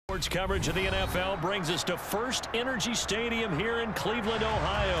Sports coverage of the NFL brings us to First Energy Stadium here in Cleveland,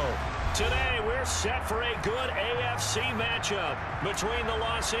 Ohio. Today, we're set for a good AFC matchup between the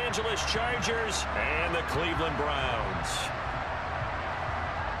Los Angeles Chargers and the Cleveland Browns.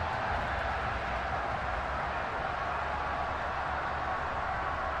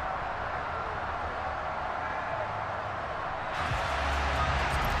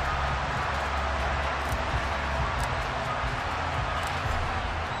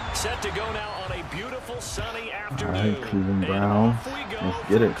 Set to go now on a beautiful sunny afternoon. All right, Cleveland Browns. Let's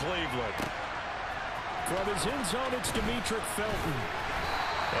get it. Cleveland. From his end zone, it's Demetric Felton.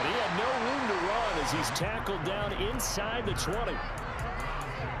 And he had no room to run as he's tackled down inside the 20.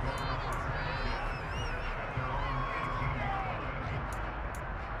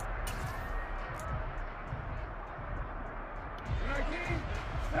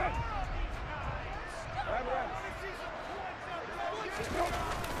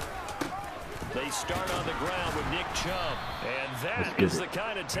 They start on the ground with Nick Chubb. And that is the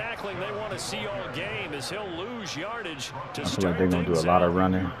kind of tackling they want to see all game, as he'll lose yardage to start. I feel like they're going to do a lot of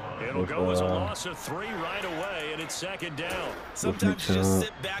running. It'll go as a loss of 3 right away, and it's second down. Sometimes you just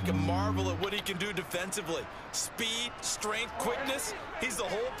sit back and marvel at what he can do defensively. Speed, strength, quickness, he's the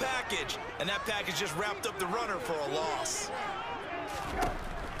whole package. And that package just wrapped up the runner for a loss.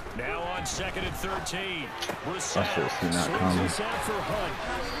 Now on 2nd and 13. Brissett swings this out for Hunt.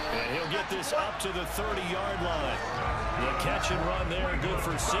 And he'll get this up to the 30-yard line. The catch and run there, good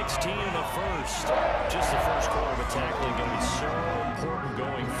for 16 in the first. Just the first quarter of a tackling going to be so important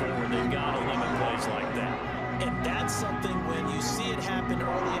going forward. They've got to limit plays like that. And that's something when you see it happen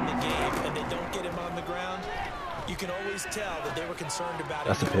early in the game and they don't get him on the ground, you can always tell that they were concerned about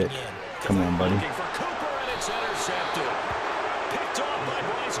it going in. Come on, buddy. Looking for Cooper, and it's intercepted. Picked off by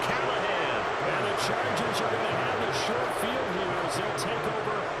Bryce Callahan. And the Chargers are going to have the short field here as they'll take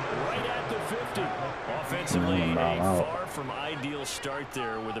over right at the 50. Offensively, a far from ideal start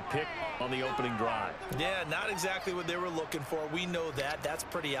there with a pick on the opening drive. Yeah, not exactly what they were looking for. We know that. That's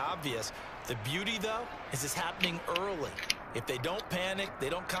pretty obvious. The beauty, though, is it's happening early. If they don't panic, they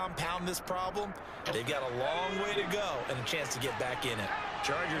don't compound this problem, they've got a long way to go and a chance to get back in it.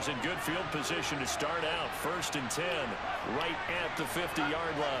 Chargers in good field position to start out. 1st and 10, right at the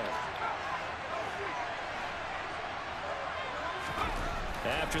 50-yard line.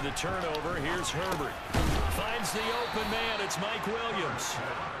 After the turnover, here's Herbert. Finds the open man. It's Mike Williams.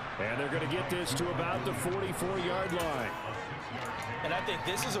 And they're going to get this to about the 44-yard line. And I think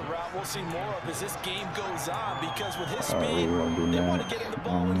this is a route we'll see more of as this game goes on, because with his speed, they want to get him the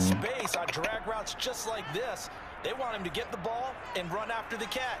ball in space on drag routes just like this. They want him to get the ball and run after the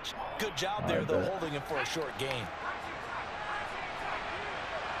catch. Good job there, though, holding him for a short gain.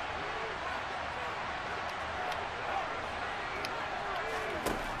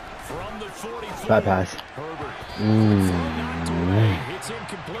 From the 44, bad pass. Herbert. It's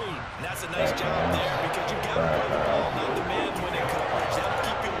incomplete. And that's a nice job there, because you got to throw the ball, not the man when in coverage. That'll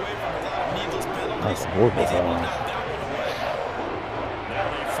keep you away from a lot of needless penalties. That's horrible. He's able to knock that one away. Now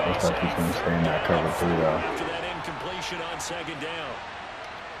they face looks like he's going to stay in that cover too, though. After that incompletion on 2nd down.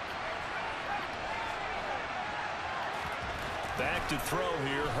 Back to throw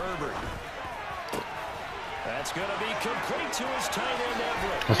here, Herbert. That's going to be complete to his tight end,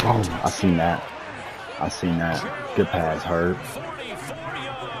 Everett. What's wrong? I seen that. I seen that. Good pass, Herb. 44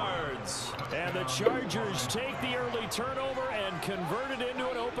 yards. And the Chargers take the early turnover and convert it into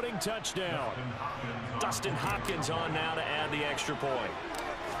an opening touchdown. Dustin Hopkins on now to add the extra point.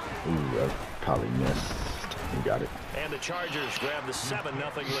 Ooh, I probably missed. You got it. And the Chargers grab the 7-0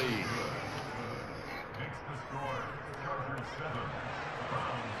 lead.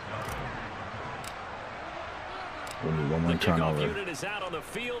 We need one more The kickoff turnover. unit is out on the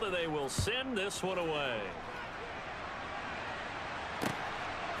field, and they will send this one away.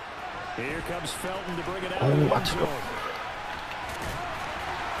 Here comes Felton to bring it out. Oh,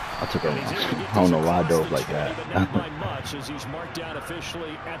 I took a I don't know why I dove like that. Not by much, as he's marked down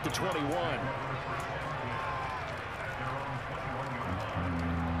officially at the 21.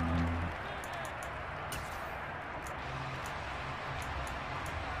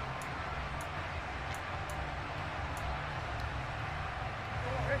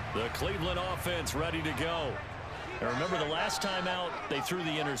 The Cleveland offense ready to go. Now remember, the last time out, they threw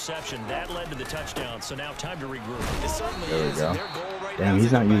the interception. That led to the touchdown, so now time to regroup. It certainly There we is. go. Their goal right Damn, now he's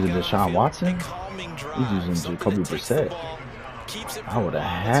is not to using break out Deshaun of Watson. a calming drive, He's using something Jacoby that takes the Brissett. ball, keeps it I would have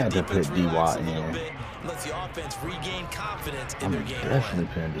rolling, had to lets the put defense D-Watt relax a little in. bit, lets the offense regain confidence in I'm their game definitely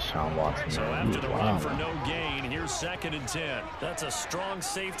plan. putting Deshaun Watson So in. after the run Wow. for no gain, here's 2nd and 10. That's a strong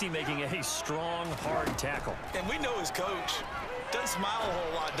safety making a strong, hard tackle. And we know his coach. Doesn't smile a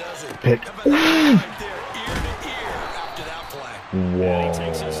whole lot, does it? Pick. How about that right there, ear to ear after that play? Whoa. He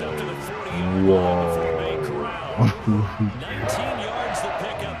takes us up to the 40-yard line before the main corral. 19 yards the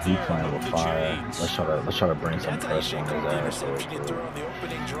pick up He there. playing with fire. Let's try to bring some pressure on his ass. You throw on the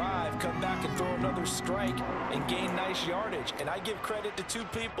opening drive, come back and throw another strike, and gain nice yardage. And I give credit to two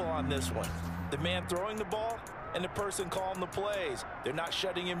people on this one: the man throwing the ball and the person calling the plays. They're not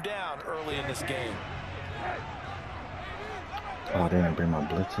shutting him down early in this game. Oh, they didn't bring my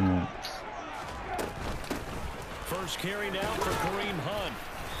blitz in. First carry now for Kareem Hunt.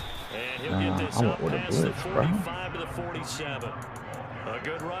 And he'll get this up past the 45 to the 47. A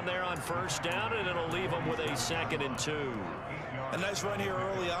good run there on first down, and it'll leave him with a 2nd and 2. A nice run here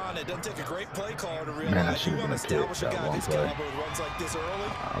early on. It doesn't take a great play caller to realize you want to establish a guy this caliber with runs like this early.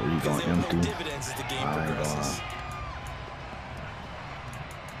 We going empty. Dividends as the game progresses.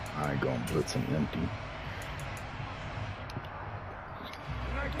 I ain't going blitz him empty.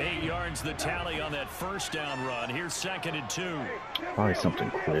 8 yards the tally on that first down run. Here's 2nd and 2. Probably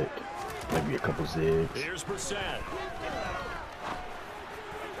something quick. Maybe a couple zigs. Here's Brissett.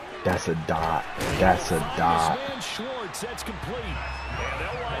 That's a dot. That's a dot. Schwartz, that's complete. And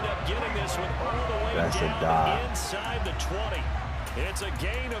they'll wind up getting this one all the way down inside the 20. It's a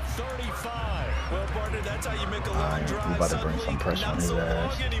gain of 35. Well, partner, that's how you make a long drive. We about to bring some pressure on his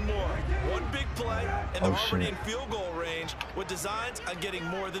ass. One big play, and they're already in field goal range with designs on getting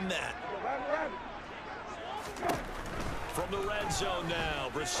more than that. From the red zone now,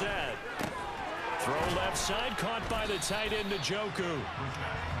 Brissett. Throw left side, caught by the tight end, Njoku.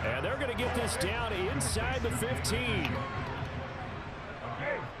 And they're going to get this down inside the 15.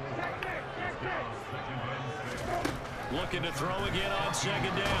 Looking to throw again on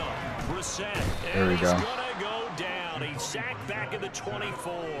 2nd down. Brissett. There we go. He's going to go down. He's sacked back at the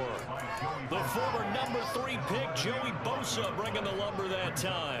 24. The former number 3 pick, Joey Bosa, bringing the lumber that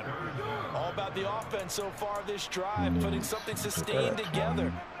time. All about the offense so far this drive, putting something sustained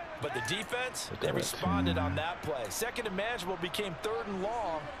together. But the defense, they responded on that play. 2nd and manageable became 3rd and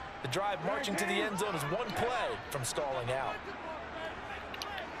long. The drive marching to the end zone is one play from stalling out.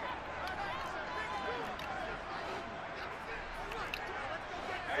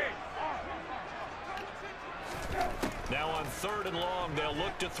 Now on 3rd and long, they'll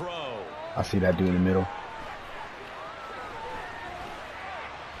look to throw. I see that dude in the middle.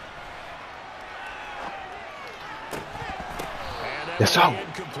 Yes, sir.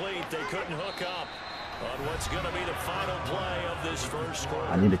 Incomplete. They couldn't hook up on what's going to be the final play of this first quarter.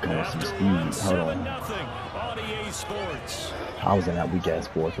 I need to come with some speed. Hold on. On EA Sports. I was in that weak ass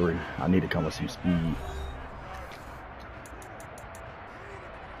 4-3. I need to come with some speed.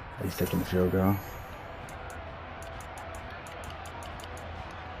 He's taking the field goal.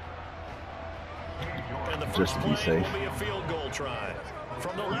 Just to be safe.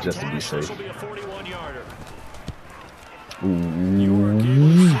 Just to be safe. Ooh.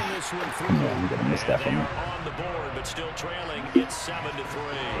 Come on, you gotta miss that from me. On the board, but still trailing. It's 7-3.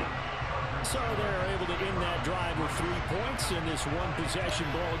 So they're able to end that drive with 3 points in this one-possession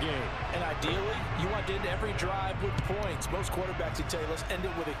ball game. And ideally, you want to end every drive with points. Most quarterbacks, you tell you, let's end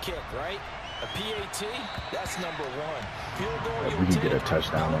it with a kick, right? A PAT, that's number 1. Field goal, if we can get a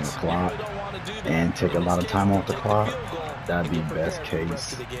touchdown on the clock and take a lot of time off the clock, that'd be best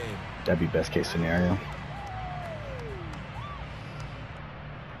case. That'd be best case scenario.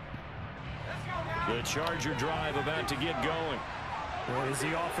 The Charger drive about to get going. Well, as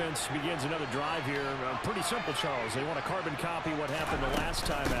the offense begins another drive here, pretty simple, Charles. They want to carbon copy what happened the last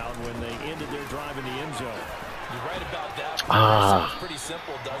time out when they ended their drive in the end zone. You're right about that. Sounds pretty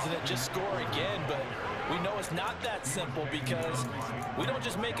simple, doesn't it? Just score again, but we know it's not that simple because we don't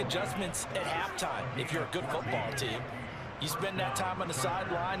just make adjustments at halftime. If you're a good football team, you spend that time on the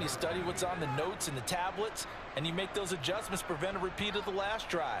sideline, you study what's on the notes and the tablets, and you make those adjustments, prevent a repeat of the last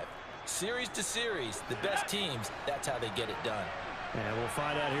drive. Series to series, the best teams, that's how they get it done. And we'll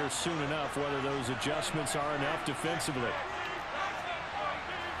find out here soon enough whether those adjustments are enough defensively.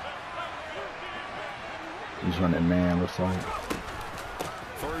 He's running man, looks like.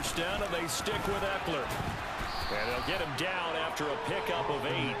 First down, and they stick with Eckler. And they'll get him down after a pickup of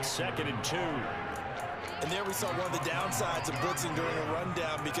 8, 2nd and 2. And there we saw one of the downsides of blitzing during a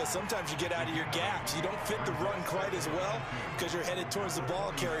rundown, because sometimes you get out of your gaps. You don't fit the run quite as well because you're headed towards the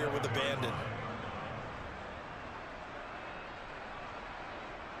ball carrier with abandon.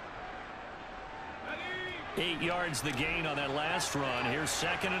 Eight yards the gain on that last run. Here's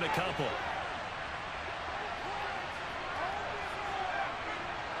 2nd and a couple.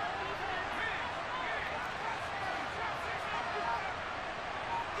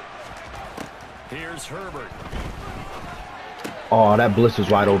 Here's Herbert. Oh, that blitz was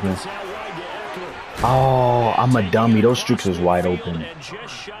wide open. Oh, I'm a dummy. Those streaks was wide open.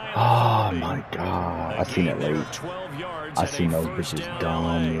 Oh my God. I seen it late. I seen those bitches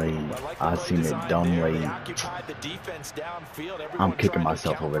dumb late. I seen it dumb late. I'm kicking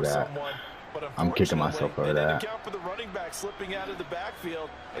myself over that. I'm kicking myself over that.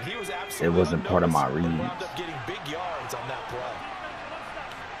 It wasn't part of my reads.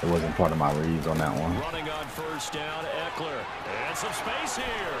 It wasn't part of my reads on that one. Running on first down, Eckler. And some space here.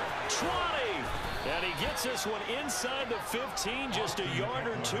 20. And he gets this one inside the 15, just a yard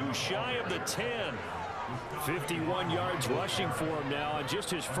or two shy of the 10. 51 yards rushing for him now on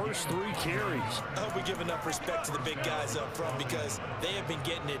just his first 3 carries. I hope we give enough respect to the big guys up front because they have been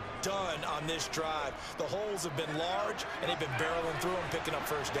getting it done on this drive. The holes have been large, and they've been barreling through them, picking up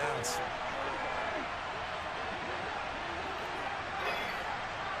first downs.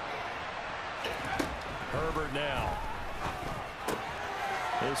 Herbert now.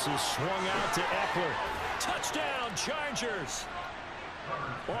 This is swung out to Eckler. Touchdown, Chargers.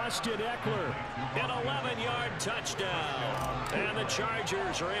 Austin Eckler, an 11-yard touchdown. And the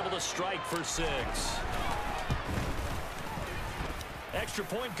Chargers are able to strike for 6. Extra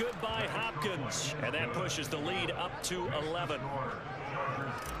point good by Hopkins. And that pushes the lead up to 11.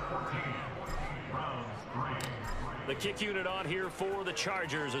 The kick unit on here for the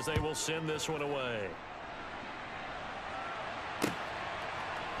Chargers as they will send this one away.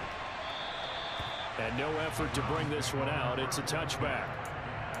 And no effort to bring this one out. It's a touchback.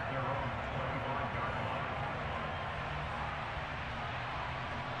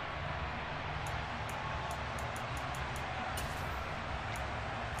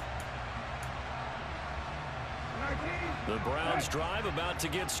 The Browns drive about to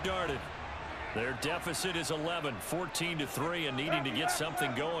get started. Their deficit is 11, 14-3, and needing to get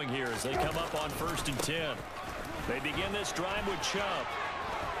something going here as they come up on 1st and 10. They begin this drive with Chubb.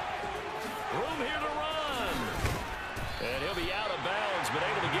 Room here to run. And he'll be out of bounds, but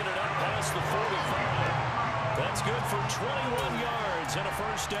able to get it up past the 45. That's good for 21 yards and a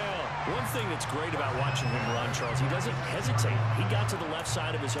first down. One thing that's great about watching him run, Charles, he doesn't hesitate. He got to the left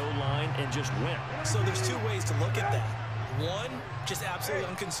side of his own line and just went. So there's 2 ways to look at that. One, just absolutely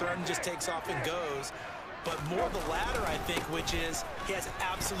unconcerned, just takes off and goes. But more the latter, I think, which is he has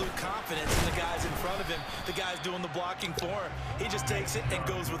absolute confidence in the guys in front of him. The guys doing the blocking for him. He just takes it and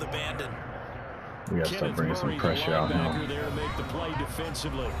goes with abandon. We gotta start bringing some pressure out now.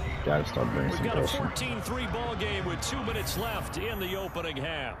 Gotta start bringing some pressure. We've got a 14-3 ball game with 2 minutes left in the opening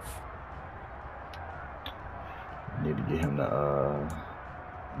half. Need to get him to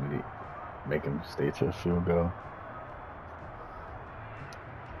make him stay to the field goal.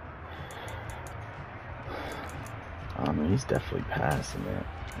 I mean, he's definitely passing it.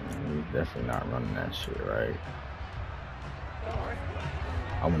 I mean, he's definitely not running that shit right.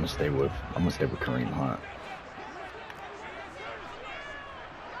 I'm gonna stay with Kareem Hunt.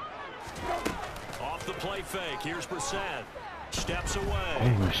 Off the play fake. Here's Brissett. Steps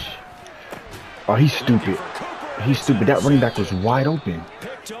away. Oh, he's stupid. He's stupid. That running back was wide open.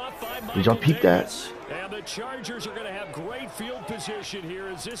 Did y'all peep that? And the Chargers are going to have great field position here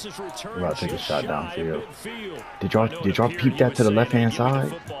as this is returned. We're about to take a shot downfield. Did y'all peep that to the left-hand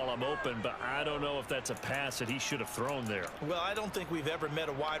side? I'm open, but I don't know if that's a pass that he should have thrown there. Well, I don't think we've ever met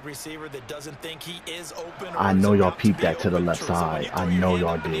a wide receiver that doesn't think he is open. I know y'all peeped that to the left side. I know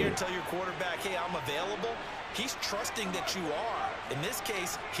y'all did. Tell your quarterback, hey, I'm available. He's trusting that you are. In this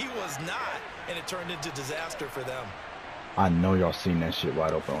case, he was not, and it turned into disaster for them. I know y'all seen that shit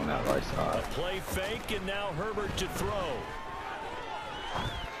wide open on that right side. A play fake, and now Herbert to throw.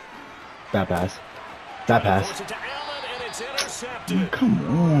 That pass. That pass. Come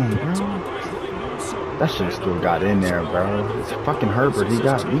on, bro. That shit still got in there, bro. It's fucking Herbert. He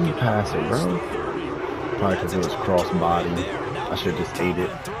got me pass it, bro. Probably because it was cross body. I should just ate it.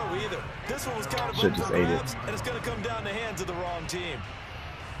 Should just ate it. And it's going to come down the hands of the wrong team.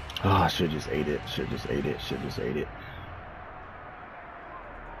 Oh, I should just ate it. Should just ate it. Should just ate it.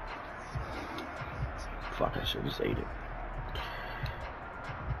 Fuck, I should just ate it.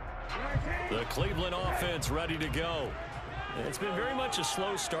 The Cleveland offense ready to go. It's been very much a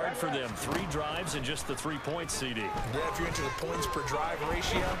slow start for them. 3 drives and just the 3-point CD. Yeah, if you're into the points per drive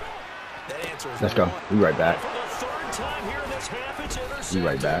ratio, that answer is let's go. We right back. For the 3rd time here in this half, it's intercepted. We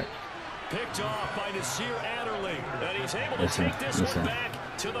right back. Picked off by Nasir Adderley. And he's able to take this one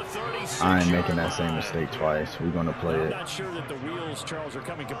back to the 36. I ain't making that same mistake twice. We're going to play it. I'm not sure that the wheels, Charles, are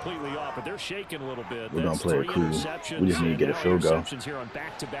coming completely off, but they're shaking a little bit. We're going to play it cool. We just need to get a field goal. Here on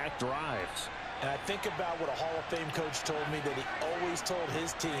back-to-back drives. And I think about what a Hall of Fame coach told me, that he always told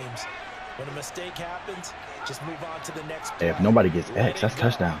his teams, When a mistake happens, just move on to the next Hey, if nobody gets X, that's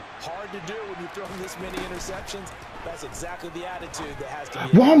touchdown. Hard to do when you throw this many interceptions. That's exactly the attitude that has to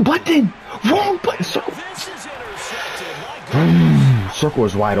be. Wrong button! Wrong button! Circle. This is intercepted. Circle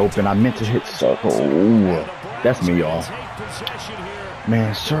is wide open. I meant to hit circle. Ooh, that's me, y'all.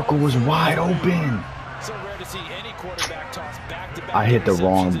 Man, circle was wide open. So rare to see any quarterback toss back-to-back. I hit the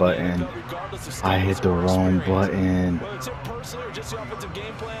wrong button. I hit the wrong button. Whether it's him personally or just the offensive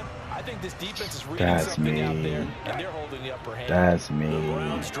game plan, I think this defense is reading That's something me. out there, and they're holding the upper hand. That's me.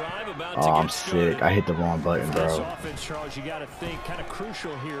 Oh, I'm sick. I hit the wrong button, bro. Offense, Charles, you got to think kind of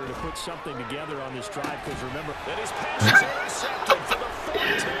crucial here to put something together on this drive because remember that his pass is intercepted for the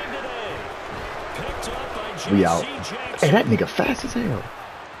third time today. Picked up by We out. J.C. Hey, that nigga fast as hell.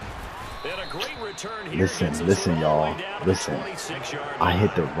 And a great return here. Listen, y'all. Listen. I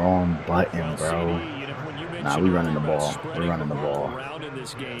hit the wrong button, bro. Nah, we running the ball. We're running the ball.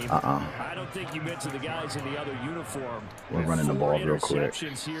 I don't think you mentioned the guys in the other uniform. We're running the ball real quick.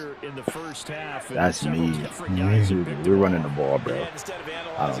 Here in the first half. That's me. We're running the ball, bro.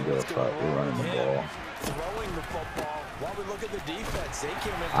 I don't give a fuck. We're running the ball. Throwing the football while we look at the defense. They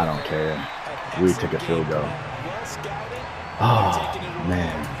came in. I don't care. We took a field goal. Oh,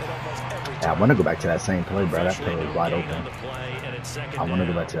 man. Yeah, I want to go back to that same play, bro. That play was wide open. I want to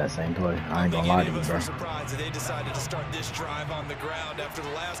go back to that same play. I ain't gonna lie to you, bro. They decided to start this drive on the ground after the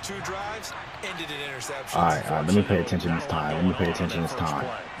last two drives ended in interceptions. All right. Let me pay attention this time. Let me pay attention this time.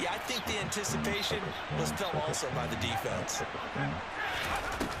 Yeah, I think the anticipation was felt also by the defense.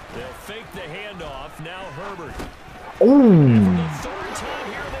 They'll fake the handoff. Now Herbert. Ooh. Third time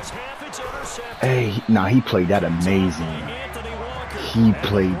here this half, it's intercepted. Hey, nah, he played that amazing. He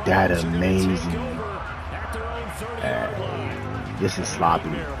played that amazing. This is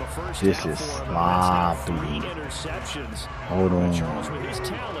sloppy. This is sloppy. Hold on.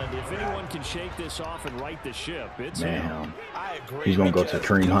 Man, he's going to go to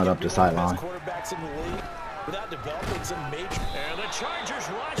Kareem Hunt up the sideline.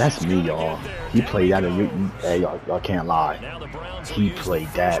 That's me, y'all. He played that. Hey, y'all can't lie. He played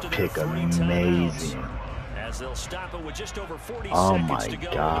that pick amazing. Oh my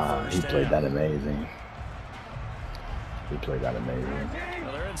God, he played that amazing. He played that amazing.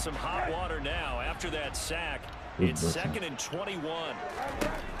 Well, they're in some hot water now after that sack. It's 2nd and 21.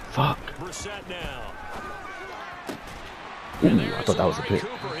 Fuck. Brissett now. Ooh, I thought that was a pick.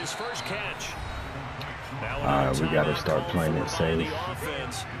 Cooper, his first catch. Alright, we gotta start playing it safe.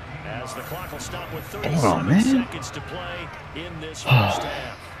 As the clock will stop with 37 seconds to play in this first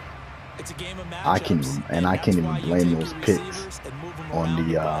half. It's a game of I can't even blame those picks on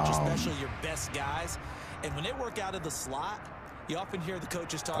the especially your best guys. And when they work out of the slot, you often hear the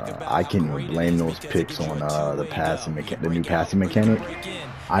coaches talk about I can't even blame those picks on the new passing mechanic.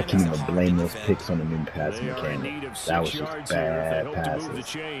 I can't even blame those picks on the new passing mechanic. That was just bad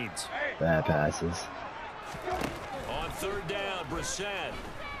passes. Bad passes. On third down, Brissett.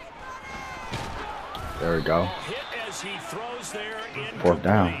 There we go. Fourth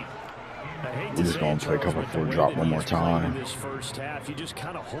down. We're just going to play cover 4 drop one more time. Just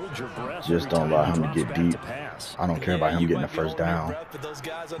don't allow him to get deep. I don't care about him getting the first down.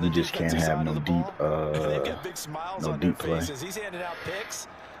 We just can't have no deep play. He's handing out picks.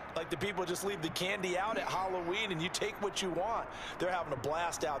 Like the people just leave the candy out at Halloween and you take what you want. They're having a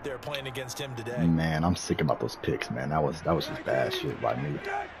blast out there playing against him today. Man, I'm sick about those picks, man. That was just bad shit by me.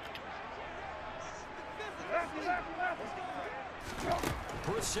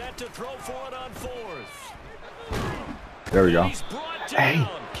 Brissett to throw for it on 4th. There we go. Hey.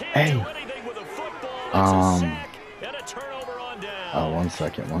 One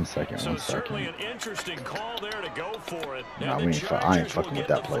second. Certainly an interesting call there to go for it. Nah, I ain't fucking with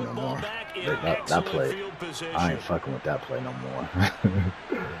that play no more. That play, I ain't fucking with that play no more.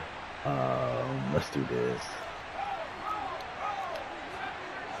 Let's do this.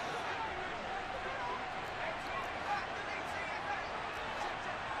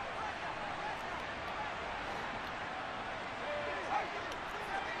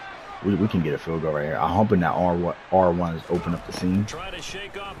 We can get a field goal right here. I'm hoping that R1 is open up the seam. Try to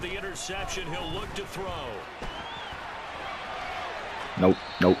shake off the interception. He'll look to throw. Nope.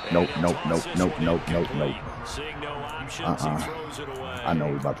 Seeing no options, he throws it away. I know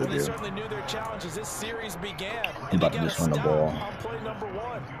what we about to do. They certainly knew their challenge as this series began. I'm about to just run the ball. On play number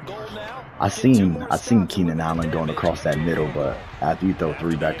 1. Goal now. I seen Keenan Allen going across that middle, but after you throw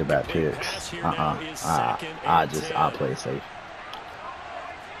 3 back-to-back picks, I play it safe.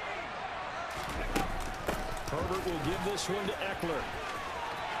 Herbert will give this one to Eckler.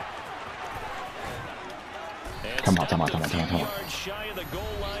 Come on. We're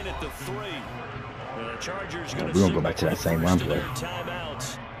going to go back to that same run play.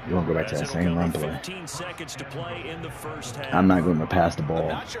 We're going to go back to that same run play. I'm not going to pass the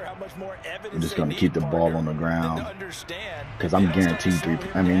ball. I'm just going to keep the ball on the ground. Because I'm guaranteed 3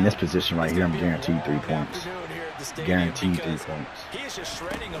 points. I mean, in this position right here, I'm guaranteed 3 points. Guaranteed 3 points. He is just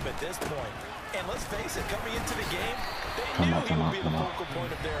shredding them at this point. And let's face it, coming into the game, Come on. This is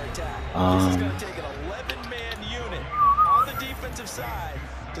going to take an 11-man unit on the defensive side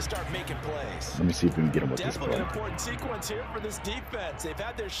to start making plays. Let me see if we can get him with this play. Definitely an important sequence here for this defense. They've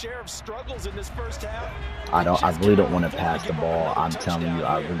had their share of struggles in this first half. I really don't want to pass the ball. I'm telling you,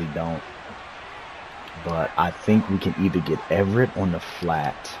 I really don't. But I think we can either get Everett on the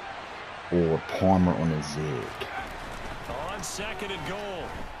flat or Palmer on the zig. On second and goal,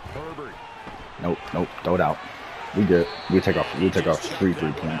 Herbert. Nope. Throw it out. We good. We take off 3 points.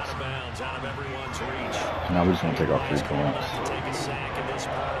 No, we just want to take off 3 points.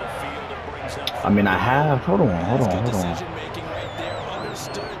 I mean, I have. Hold on.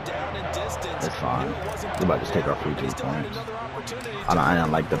 It's fine. We're about to take off 3 points. I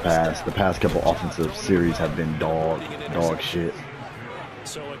don't like the pass. The past couple offensive series have been dog shit.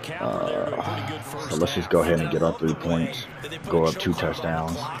 So let's just go ahead and get our 3 points, go up 2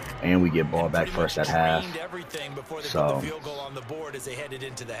 touchdowns, and we get ball back first at half. So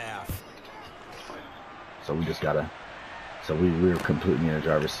we just gotta. So we're completely in the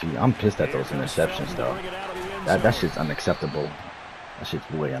driver's seat. I'm pissed at those interceptions though. That shit's unacceptable. That shit's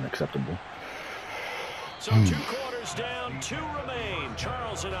way unacceptable. So 2 quarters down, 2 remain.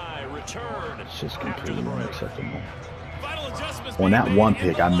 Charles and I return. It's just completely unacceptable. On that one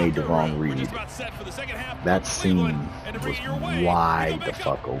pick, I made the wrong read. That seam was wide the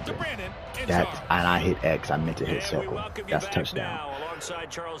fuck open. And I hit X. I meant to hit circle. That's touchdown.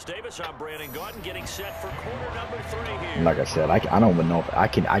 Like I said, I don't even know if I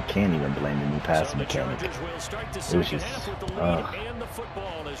can't even blame the new passing mechanic. It was just, I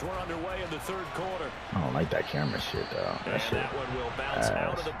don't like that camera shit though. That shit.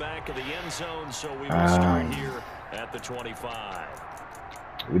 At the 25.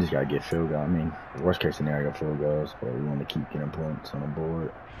 We just gotta get field goal. I mean, worst case scenario, field goals, but we want to keep getting points on the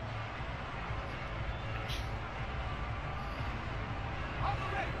board.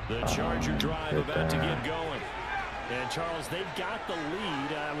 The Charger drive about to get going. And Charles, they've got the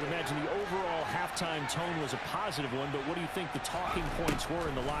lead. I would imagine the overall halftime tone was a positive one, but what do you think the talking points were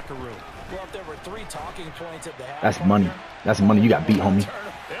in the locker room? Well, if there were 3 talking points at the half. That's money. That's money. You got beat, homie.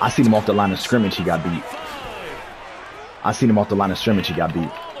 I seen him off the line of scrimmage. He got beat. I seen him off the line of scrimmage. He got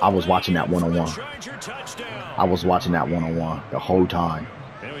beat. I was watching that one-on-one. I was watching that one-on-one the whole time.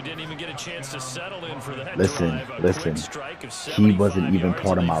 And we didn't even get a chance to settle in for that. Listen. He wasn't even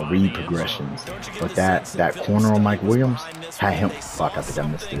part of my read progressions. But that corner on Mike Williams had him. Fuck, I think I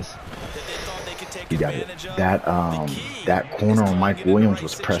missed this. You got it. That corner on Mike Williams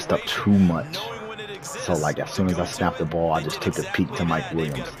was pressed up too much. So like as soon as I snapped the ball, I just took a peek to Mike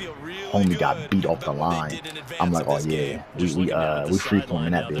Williams. Homie got beat off the line. I'm like, oh yeah, we free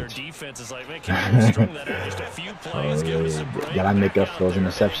forming that bitch. Gotta make up for those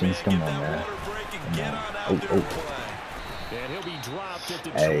interceptions. Come on, man. Oh.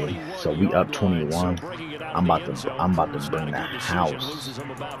 Hey, so we up 21. I'm about to bring the house.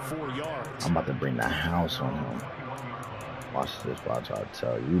 I'm about to bring the house on him. Watch this. Watch, I'll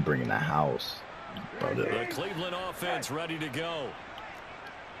tell you. We bringing the house. Brother. The Cleveland offense ready to go.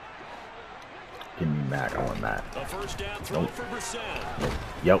 Give me Mac. I want Mac. A first down throw for Brissett.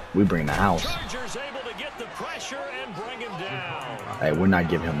 Yep, we bring the house. Chargers able to get the pressure and bring him down. Hey, we're not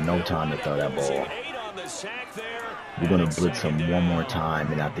giving him no time to throw that ball. We're gonna blitz him one more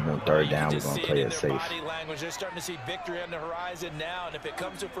time, and I think on 3rd down we're gonna play it safe. They're starting to see victory on the horizon now, and if it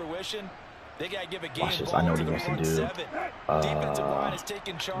comes to fruition, they gotta give a game. Watch this. I know what he wants to do.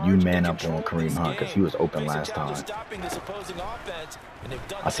 You man up on Kareem Hunt because he was open last time.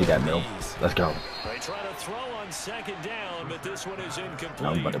 I see that, Mill. Let's go. They try to throw on 2nd down, but this one is incomplete.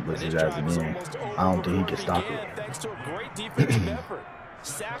 I'm about to blitz his ass again. I don't think he can stop it. Thanks to a great defensive effort.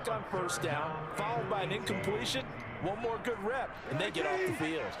 Sack on 1st down, followed by an incompletion. One more good rep, and they get off the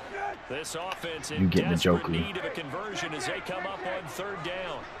field. This offense in desperate need of a conversion as they come up on 3rd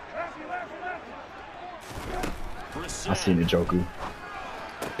down. I seen the Joku.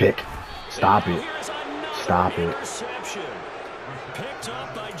 Pick. Stop it. Stop it.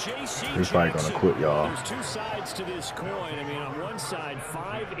 He's probably gonna quit, y'all. There's 2 sides to this coin. I mean, on one side,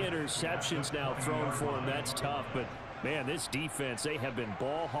 5 interceptions now thrown for him. That's tough, but man, this defense, they have been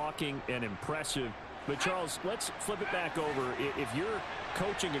ball hawking and impressive But, Charles, let's flip it back over. If you're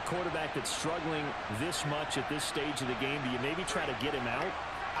coaching a quarterback that's struggling this much at this stage of the game, do you maybe try to get him out?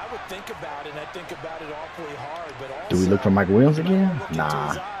 I would think about it, and I think about it awfully hard. But also, do we look for Mike Williams again?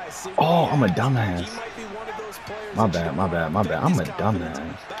 Nah. Oh, I'm a dumbass. My bad. I'm a dumbass.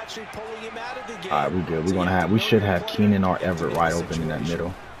 All right, we good. We should have Keenan or Everett wide open in that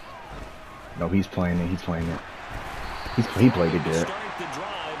middle. No, he's playing it. He played it good.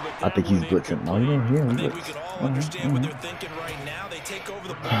 I think he's blitzing. No, he didn't hear him. I think we can all understand what they're thinking right now. They take over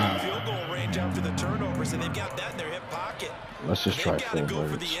the field goal range after the turnovers, and they've got that in their hip pocket. Let's just try full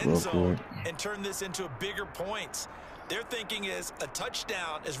verts real quick and turn this into bigger points. Their thinking is a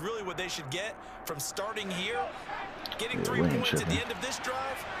touchdown is really what they should get from starting here. Getting 3 points at the end of this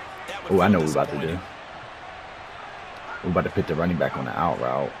drive. Oh, I know what we're about to do. We're about to put the running back on the out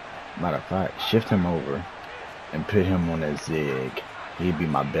route. Matter of fact, shift him over and put him on a zig. He'd be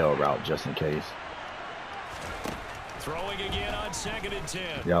my bail route just in case. Throwing again on 2nd and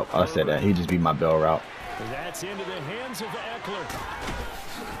 10. Yep, I said that. He'd just be my bail route. That's into the hands of Eckler.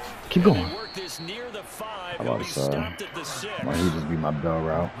 Keep going. This near the 5. How about Stopped at the 6. He'd just be my bail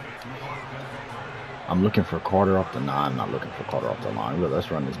route. I'm looking for Carter off the 9. I'm not looking for Carter off the line. Look,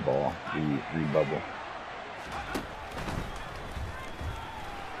 let's run this ball. Re-bubble.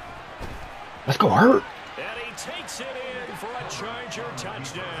 Let's go, Herbert. And he takes it in for a Charger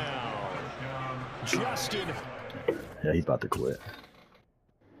touchdown. Justin. Yeah, he's about to quit.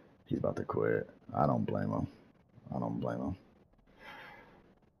 I don't blame him.